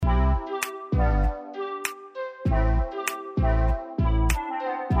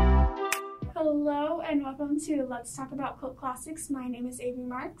and welcome to Let's Talk About Cult Classics. My name is Avery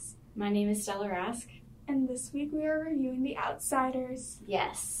Marks. My name is Stella Rask. And this week we are reviewing The Outsiders.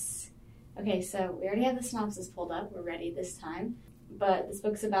 Yes. Okay, so we already have the synopsis pulled up. We're ready this time. But this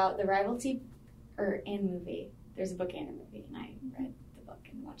book's about the rivalry, and movie. There's a book and a movie, and I read the book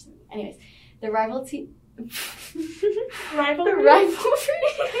and watched the movie. Anyways, the rivalry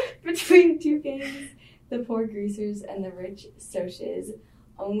between two gangs, the poor greasers and the rich Soches,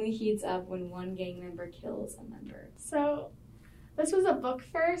 only heats up when one gang member kills a member. So, this was a book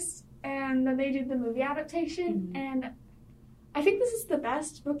first, and then they did the movie adaptation, and I think this is the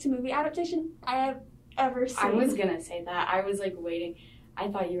best book-to-movie adaptation I have ever seen. I was gonna say that. I was, waiting. I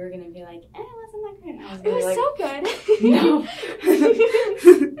thought you were gonna be like, it wasn't that great. I was it was so good. No.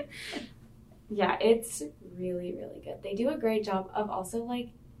 Yeah, it's really, really good. They do a great job of also,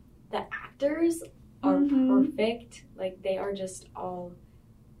 the actors are perfect. They are just all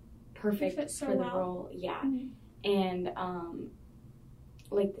perfect so for the well. role. Yeah. Mm-hmm. And,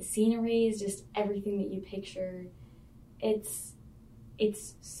 the scenery is just everything that you picture. It's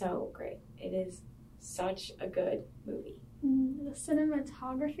so great. It is such a good movie. The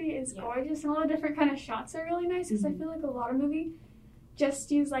cinematography is gorgeous, and all the different kind of shots are really nice, because I feel like a lot of movies just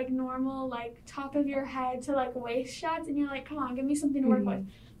use, normal, top of your head to, waist shots, and you're like, come on, give me something to work with.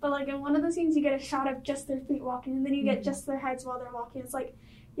 But, in one of the scenes, you get a shot of just their feet walking, and then you get just their heads while they're walking. It's like,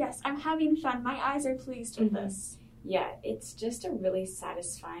 yes, I'm having fun. My eyes are pleased with this. Yeah, it's just a really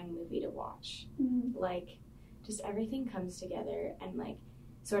satisfying movie to watch. Just everything comes together and,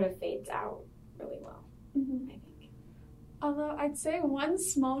 sort of fades out really well, I think. Although, I'd say one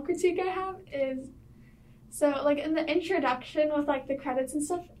small critique I have is, so, in the introduction with, the credits and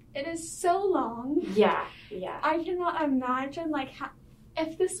stuff, it is so long. Yeah. I cannot imagine,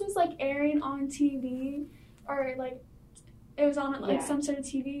 if this was, airing on TV, or, it was on, some sort of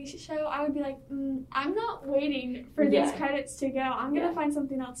TV show, I would be like, I'm not waiting for these credits to go. I'm going to find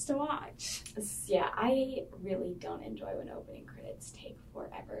something else to watch. Yeah, I really don't enjoy when opening credits take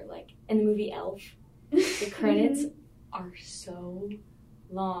forever. In the movie Elf, the credits are so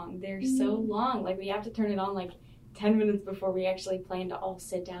long. They're so long. We have to turn it on, 10 minutes before we actually plan to all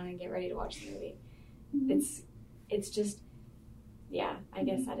sit down and get ready to watch the movie. It's just, yeah, I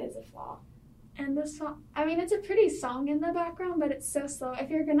guess that is a flaw. And the song, it's a pretty song in the background, but it's so slow. If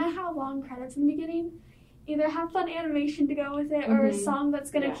you're going to have long credits in the beginning, either have fun animation to go with it, or a song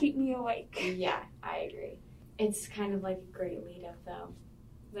that's going to keep me awake. Yeah, I agree. It's kind of a great lead-up, though.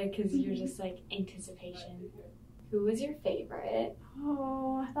 Because you're just, anticipation. Who was your favorite?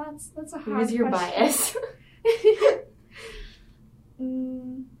 Oh, that's a hard question. Who was your bias?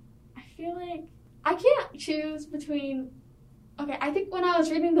 I feel like I can't choose between... Okay, I think when I was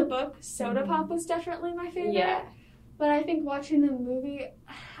reading the book, Soda Pop was definitely my favorite. Yeah. But I think watching the movie,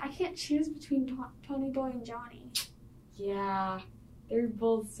 I can't choose between Tony Boy and Johnny. Yeah. They're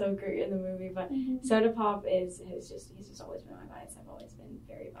both so great in the movie, but Soda Pop he's just always been my bias. I've always been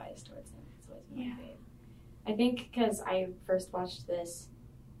very biased towards him. It's always been my favorite. I think because I first watched this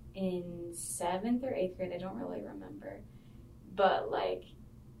in 7th or 8th grade, I don't really remember. But,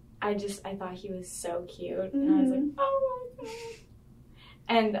 I thought he was so cute, and I was like, oh my god.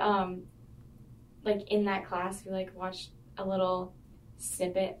 And, in that class, we, watched a little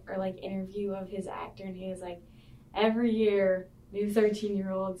snippet or, interview of his actor, and he was like, every year, new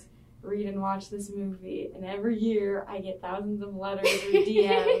 13-year-olds read and watch this movie, and every year, I get thousands of letters or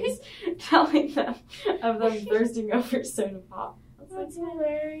DMs telling them of them thirsting over Soda Pop. That's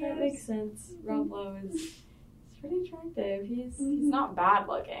hilarious. That makes sense. Rob Lowe is... pretty attractive. He's not bad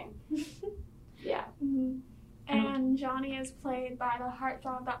looking. Yeah. And Johnny is played by the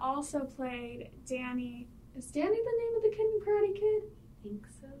heartthrob that also played Danny. Is Danny the name of the kid in Karate Kid? I think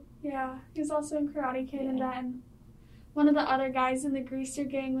so. Yeah, he was also in Karate Kid, and then one of the other guys in the Greaser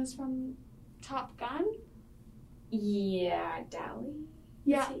gang was from Top Gun. Yeah, Dally?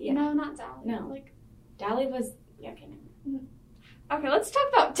 Yeah. No, not Dally. No. Dally was... Yeah, okay, never. Okay, let's talk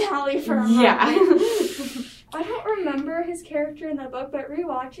about Dally for a moment. Yeah. I don't remember his character in the book, but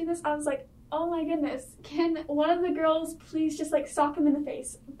rewatching this, I was like, oh my goodness, can one of the girls please just, slap him in the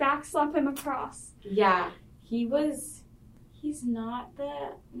face, backslap him across? Yeah, he's not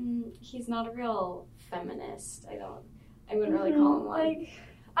a real feminist. I wouldn't really call him one.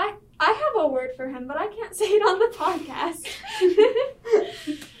 I have a word for him, but I can't say it on the podcast.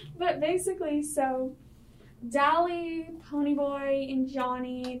 But basically, so... Dally, Ponyboy, and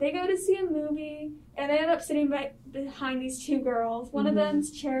Johnny, they go to see a movie, and they end up sitting behind these two girls. One of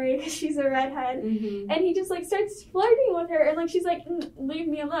them's Cherry, because she's a redhead, and he just, starts flirting with her, and, she's like, leave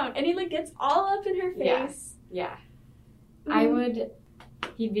me alone. And he, gets all up in her face. Yeah.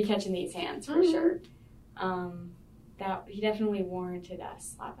 He'd be catching these hands, for sure. That he definitely warranted a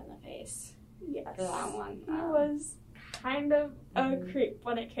slap in the face. Yes. For that one. He was kind of a creep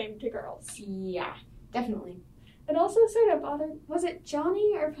when it came to girls. Yeah, definitely. It also sort of bothered, was it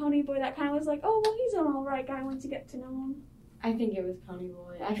Johnny or Ponyboy that kind of was like, oh, well, he's an alright guy once you get to know him? I think it was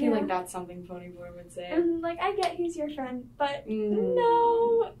Ponyboy. I feel like that's something Ponyboy would say. And, like, I get he's your friend, but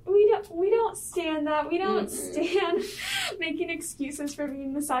no, we don't stand that. We don't stand making excuses for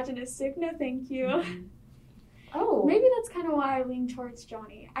being misogynistic. No, thank you. Mm-hmm. Oh. Maybe that's kind of why I lean towards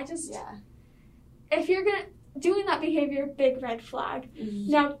Johnny. If you're doing that behavior, big red flag.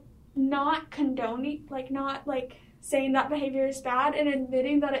 Now, not condoning, not saying that behavior is bad and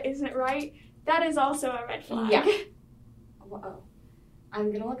admitting that it isn't right, that is also a red flag. Yeah. Whoa.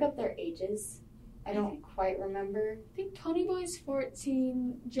 I'm gonna look up their ages. I don't quite remember. I think Ponyboy's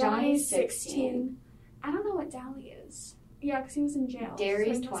 14, Johnny's 16. I don't know what Dally is. Yeah, because he was in jail.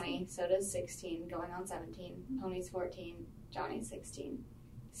 Derry's 20, so does 16, going on 17. Pony's 14, Johnny's 16.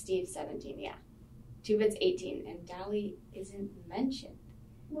 Steve's 17, yeah. Two-Bit's 18, and Dally isn't mentioned.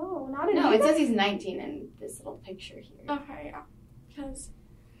 Whoa, not in No, it says he's 19 in this little picture here. Okay, yeah. Because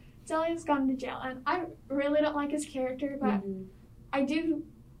Dally has gone to jail, and I really don't like his character, but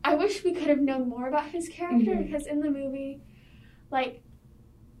I wish we could have known more about his character, because in the movie,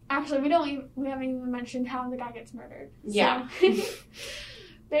 actually, we haven't even mentioned how the guy gets murdered. Yeah. So,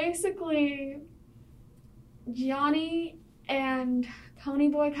 basically, Johnny and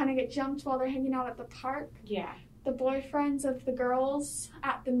Ponyboy kind of get jumped while they're hanging out at the park. Yeah. The boyfriends of the girls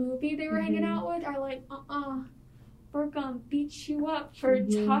at the movie they were hanging out with are like, we're gonna beat you up for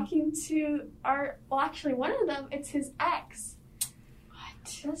talking to actually, one of them, it's his ex.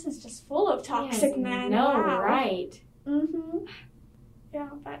 What? This is just full of toxic men. No, wow. Right. Yeah,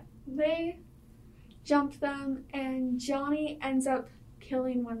 but they jump them, and Johnny ends up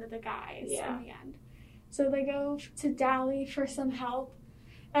killing one of the guys in the end. So they go to Dally for some help.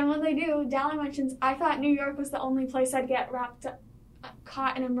 And when they do, Dally mentions, I thought New York was the only place I'd get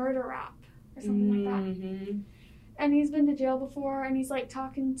caught in a murder rap or something like that. And he's been to jail before, and he's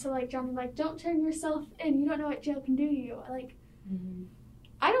talking to Johnny, don't turn yourself in. You don't know what jail can do to you.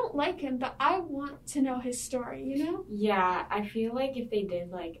 I don't like him, but I want to know his story, you know? Yeah, I feel like if they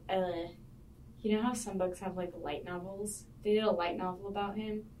did you know how some books have light novels? If they did a light novel about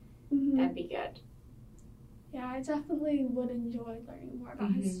him, that'd be good. Yeah, I definitely would enjoy learning more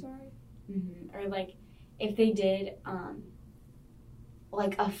about his story. Or if they did a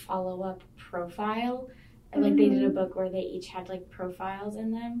follow-up profile, or they did a book where they each had profiles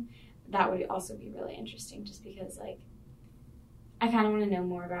in them, that would also be really interesting, just because I kind of want to know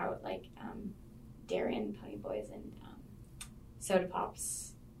more about Darren, Ponyboy's, and Soda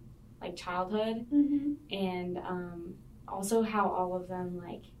Pop's childhood, and also how all of them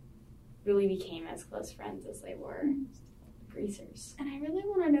really became as close friends as they were. Greasers. And I really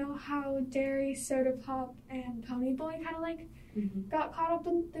want to know how Derry, Soda Pop, and Ponyboy kind of got caught up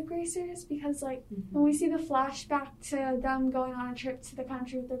in the Greasers, because when we see the flashback to them going on a trip to the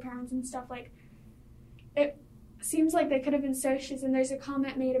country with their parents and stuff, it seems like they could have been socials, and there's a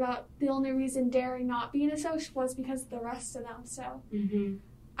comment made about the only reason Derry not being a social was because of the rest of them. So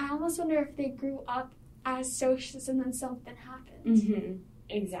I almost wonder if they grew up as socials and then something happened.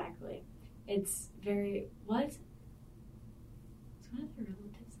 Exactly. It's very... What? It's one of their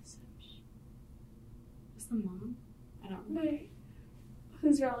relatives a Soch. Was the mom? I don't know. Wait.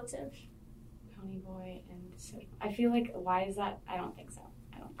 Whose relative? Ponyboy and Soch. I feel why is that? I don't think so.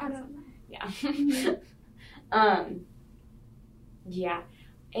 I don't know. Yeah. Yeah.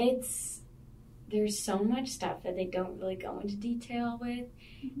 There's so much stuff that they don't really go into detail with,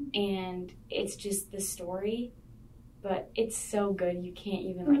 and it's just the story. But it's so good, you can't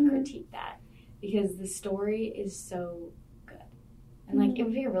even critique that, because the story is so good. And it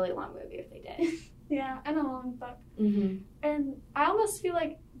would be a really long movie if they did. Yeah, and a long book. And I almost feel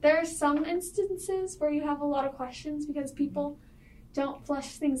there are some instances where you have a lot of questions because people don't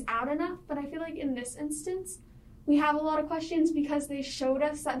flesh things out enough. But I feel in this instance, we have a lot of questions because they showed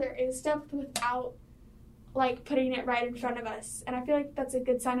us that there is depth without putting it right in front of us. And I feel that's a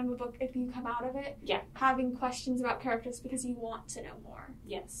good sign of a book if you come out of it having questions about characters because you want to know more.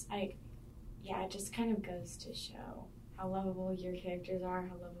 Yes, it just kind of goes to show how lovable your characters are,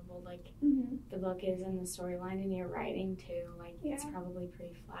 how lovable the book is and the storyline and your writing too. It's probably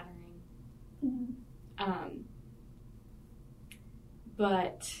pretty flattering.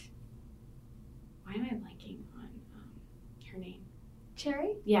 But why am I blanking on her name?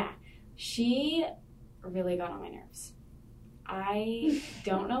 Cherry? Yeah, she really got on my nerves. I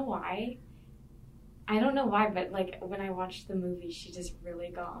don't know why. But when I watched the movie, she just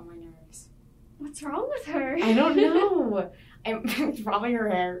really got on my nerves. What's wrong with her? I don't know. It's probably her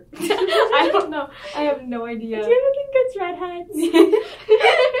hair. I don't know. I have no idea. Do you ever think it's redheads?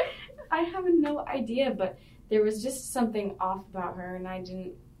 I have no idea, but there was just something off about her, and I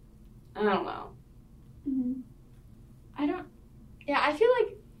don't know. Mm-hmm. I feel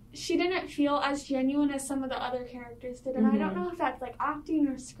like she didn't feel as genuine as some of the other characters did, and I don't know if that's like acting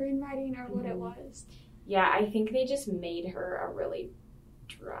or screenwriting or what it was. Yeah, I think they just made her a really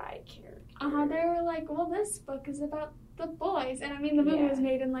dry character. They were like, well, this book is about the boys, and I mean the movie was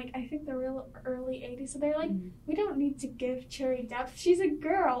made in like I think the real early 80s, so they're like, we don't need to give Cherry depth. She's a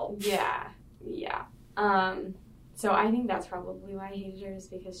girl. Yeah. So I think that's probably why I hated her, is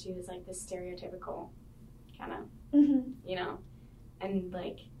because she was like this stereotypical kind of, you know, and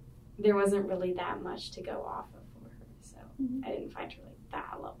like there wasn't really that much to go off of for her, so I didn't find her like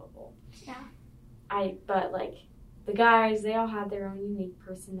that lovable. Yeah. But like the guys, they all had their own unique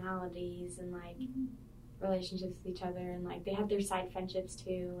personalities and like relationships with each other, and like they had their side friendships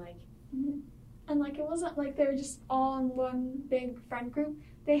too, like. And like it wasn't like they were just all in one big friend group.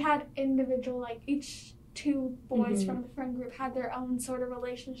 They had individual, like each two boys from the friend group had their own sort of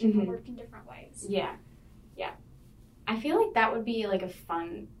relationship and worked in different ways. Yeah. I feel like that would be like a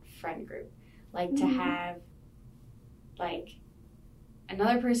fun friend group, like to have like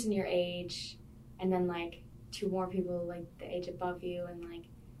another person your age, and then like two more people like the age above you, and like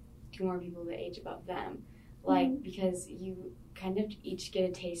two more people the age above them, like because you kind of each get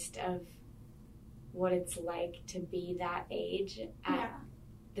a taste of what it's like to be that age at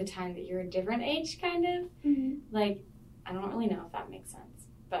the time that you're a different age, kind of. Like, I don't really know if that makes sense,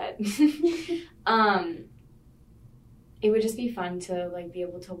 but it would just be fun to like be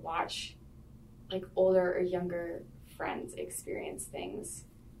able to watch like older or younger friends experience things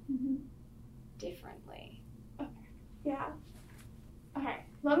differently. Okay,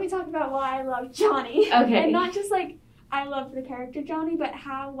 let me talk about why I love Johnny. Okay. And not just like I love the character Johnny, but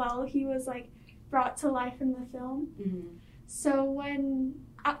how well he was like brought to life in the film. So when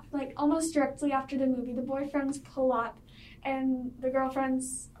like almost directly after the movie, the boyfriends pull up, and the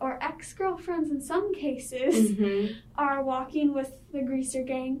girlfriends or ex-girlfriends in some cases are walking with the greaser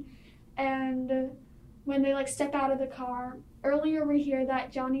gang, and when they like step out of the car, earlier we hear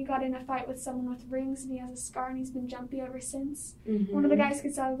that Johnny got in a fight with someone with rings, and he has a scar and he's been jumpy ever since. One of the guys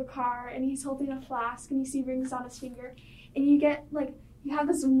gets out of the car and he's holding a flask and you see rings on his finger, and you have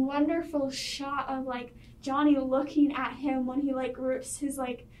this wonderful shot of like Johnny looking at him when he like rips his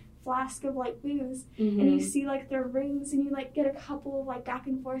like flask of like booze, and you see like their rings, and you like get a couple of like back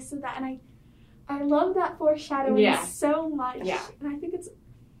and forth of that, and I love that foreshadowing so much. And I think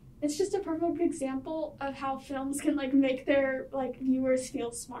it's just a perfect example of how films can like make their like viewers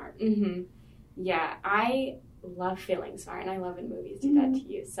feel smart. Yeah, I love feeling smart, and I love when movies do that to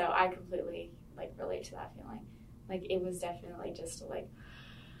you, so I completely like relate to that feeling. Like it was definitely just a like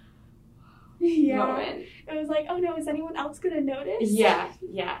moment. It was like, oh no, is anyone else gonna notice? Yeah.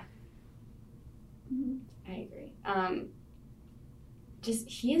 I agree. Just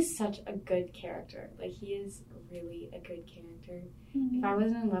he is such a good character. Like he is really a good character. If I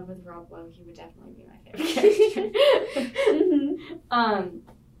wasn't in love with Rob Lowe, he would definitely be my favorite character.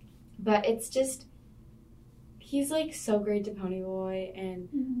 But it's just he's like so great to Ponyboy, and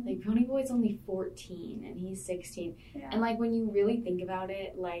like Ponyboy's only 14 and he's 16, and like when you really think about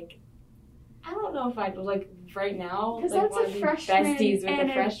it, like I don't know if I'd like right now because like, that's a freshman besties with and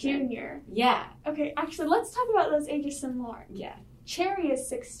a freshman. Junior. Yeah. Okay, actually, let's talk about those ages some more. Yeah. Cherry is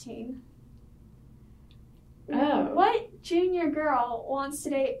 16. Oh. What junior girl wants to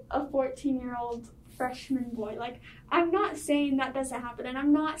date a 14-year-old freshman boy? Like, I'm not saying that doesn't happen, and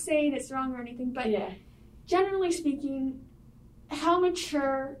I'm not saying it's wrong or anything, but generally speaking, how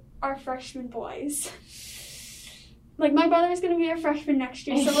mature are freshman boys? Like, my brother is going to be a freshman next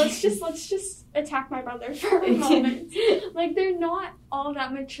year, so let's just attack my brother for a moment. Like, they're not all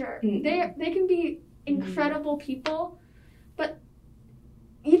that mature. They can be incredible people, but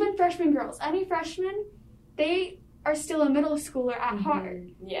even freshman girls, any freshman, they are still a middle schooler at heart.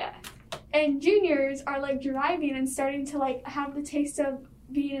 Yeah. And juniors are, like, driving and starting to, like, have the taste of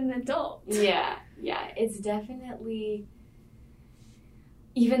being an adult. Yeah. It's definitely...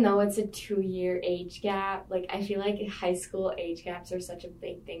 Even though it's a 2-year age gap, like, I feel like high school age gaps are such a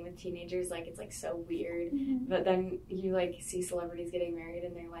big thing with teenagers. Like, it's, like, so weird. But then you, like, see celebrities getting married,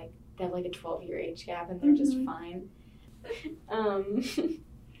 and they have, like, a 12-year age gap, and they're just fine.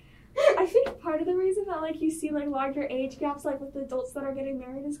 I think part of the reason that, like, you see, like, larger age gaps, like, with adults that are getting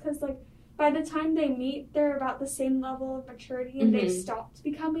married is because, like, by the time they meet, they're about the same level of maturity, and they've stopped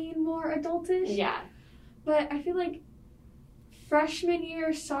becoming more adultish. Yeah. But I feel like freshman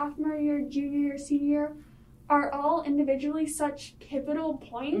year, sophomore year, junior year, senior year are all individually such pivotal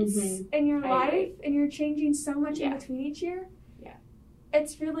points in your life, and you're changing so much in between each year. Yeah.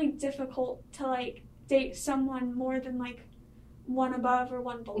 It's really difficult to, like, date someone more than, like, one above or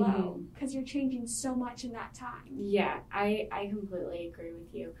one below, because you're changing so much in that time. Yeah, I completely agree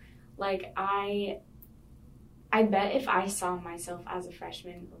with you. Like, I bet if I saw myself as a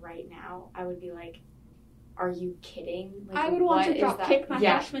freshman right now, I would be like, are you kidding? Like, I would want to drop kick my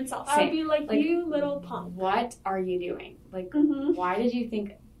freshman self. I would be like, you little punk. What are you doing? Like, why do you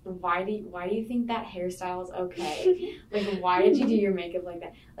think that hairstyle is okay? Like, why did you do your makeup like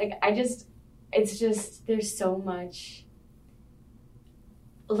that? Like, it's just, there's so much,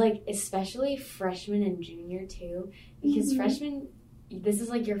 like, especially freshman and junior too, because freshman, this is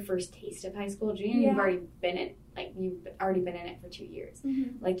like your first taste of high school. Junior, you've already been in it for 2 years.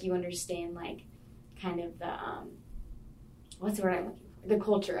 Like, you understand, like, kind of the what's the word I'm looking for? The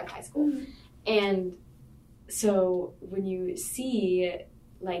culture of high school. And so when you see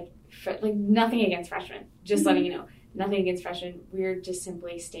like nothing against freshmen, just letting you know, nothing against freshmen, we're just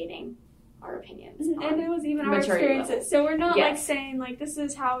simply stating our opinions. And it was even our experiences. Level. So we're not like saying like this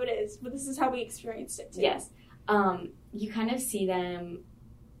is how it is, but this is how we experienced it too. Yes. You kind of see them,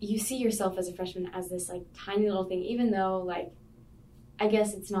 you see yourself as a freshman as this like tiny little thing, even though like I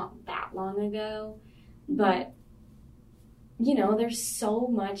guess it's not that long ago, but you know, there's so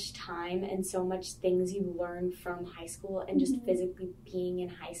much time and so much things you learn from high school and just physically being in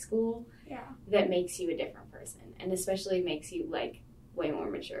high school that makes you a different person, and especially makes you like way more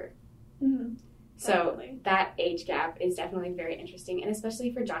mature. So definitely. That age gap is definitely very interesting, and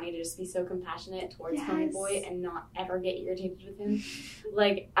especially for Johnny to just be so compassionate towards Ponyboy and not ever get irritated with him.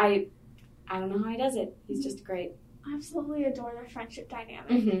 Like, I don't know how he does it. He's just great. I absolutely adore their friendship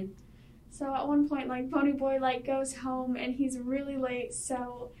dynamic. So at one point, like, Ponyboy, like, goes home and he's really late,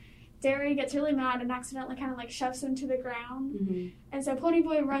 so Derry gets really mad and accidentally kind of, like, shoves him to the ground. And so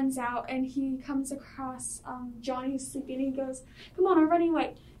Ponyboy runs out and he comes across Johnny who's sleeping and he goes, come on, I'm running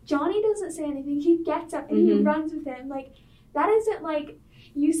away. Johnny doesn't say anything. He gets up and he runs with him. Like, that isn't like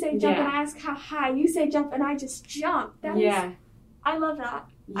you say jump and I ask how high. You say jump and I just jump. That is, I love that.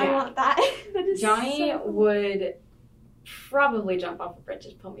 I want that. That is Johnny so cool. would probably jump off a bridge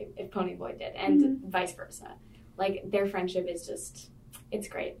if Ponyboy did, and vice versa. Like, their friendship is just, it's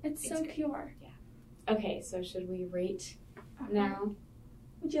great. It's so great. Pure. Yeah. Okay, so should we rate now?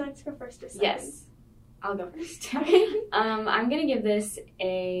 Would you like to go first or second? Yes. I'll go first. I'm going to give this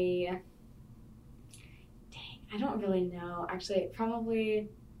I don't really know. Actually, probably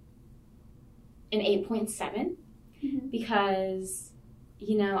an 8.7 because,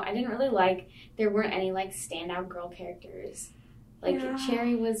 you know, I didn't really there weren't any, like, standout girl characters. Like,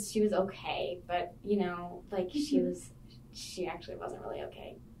 Cherry she was okay, but, you know, like, she actually wasn't really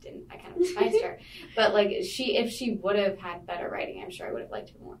okay. I kind of despised her. But, like, if she would have had better writing, I'm sure I would have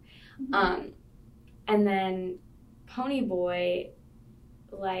liked her more. And then Ponyboy,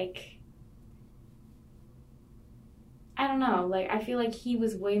 like, I don't know, like, I feel like he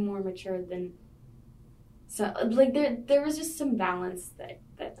was way more mature than, so, like, there was just some balance that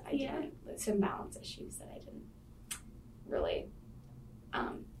I didn't, some balance issues that I didn't really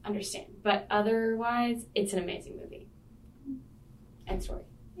understand. But otherwise, it's an amazing movie. End story.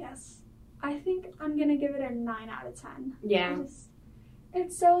 Yes. I think I'm going to give it a 9 out of 10. Yeah.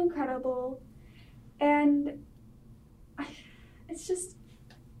 It's so incredible. And it's just,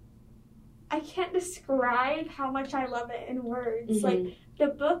 I can't describe how much I love it in words. Like, the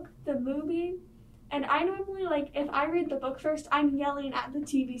book, the movie, and I normally, like, if I read the book first, I'm yelling at the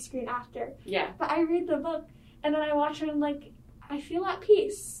TV screen after. Yeah. But I read the book, and then I watch it, and I'm like, I feel at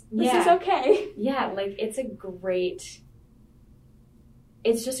peace. This is okay. Yeah, like, it's just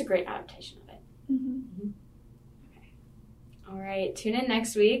a great adaptation of it. Okay. All right, tune in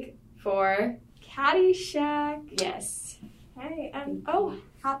next week for Caddyshack. Yes. Hey, and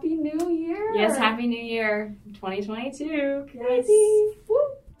Happy New Year. Yes, Happy New Year 2022. Crazy.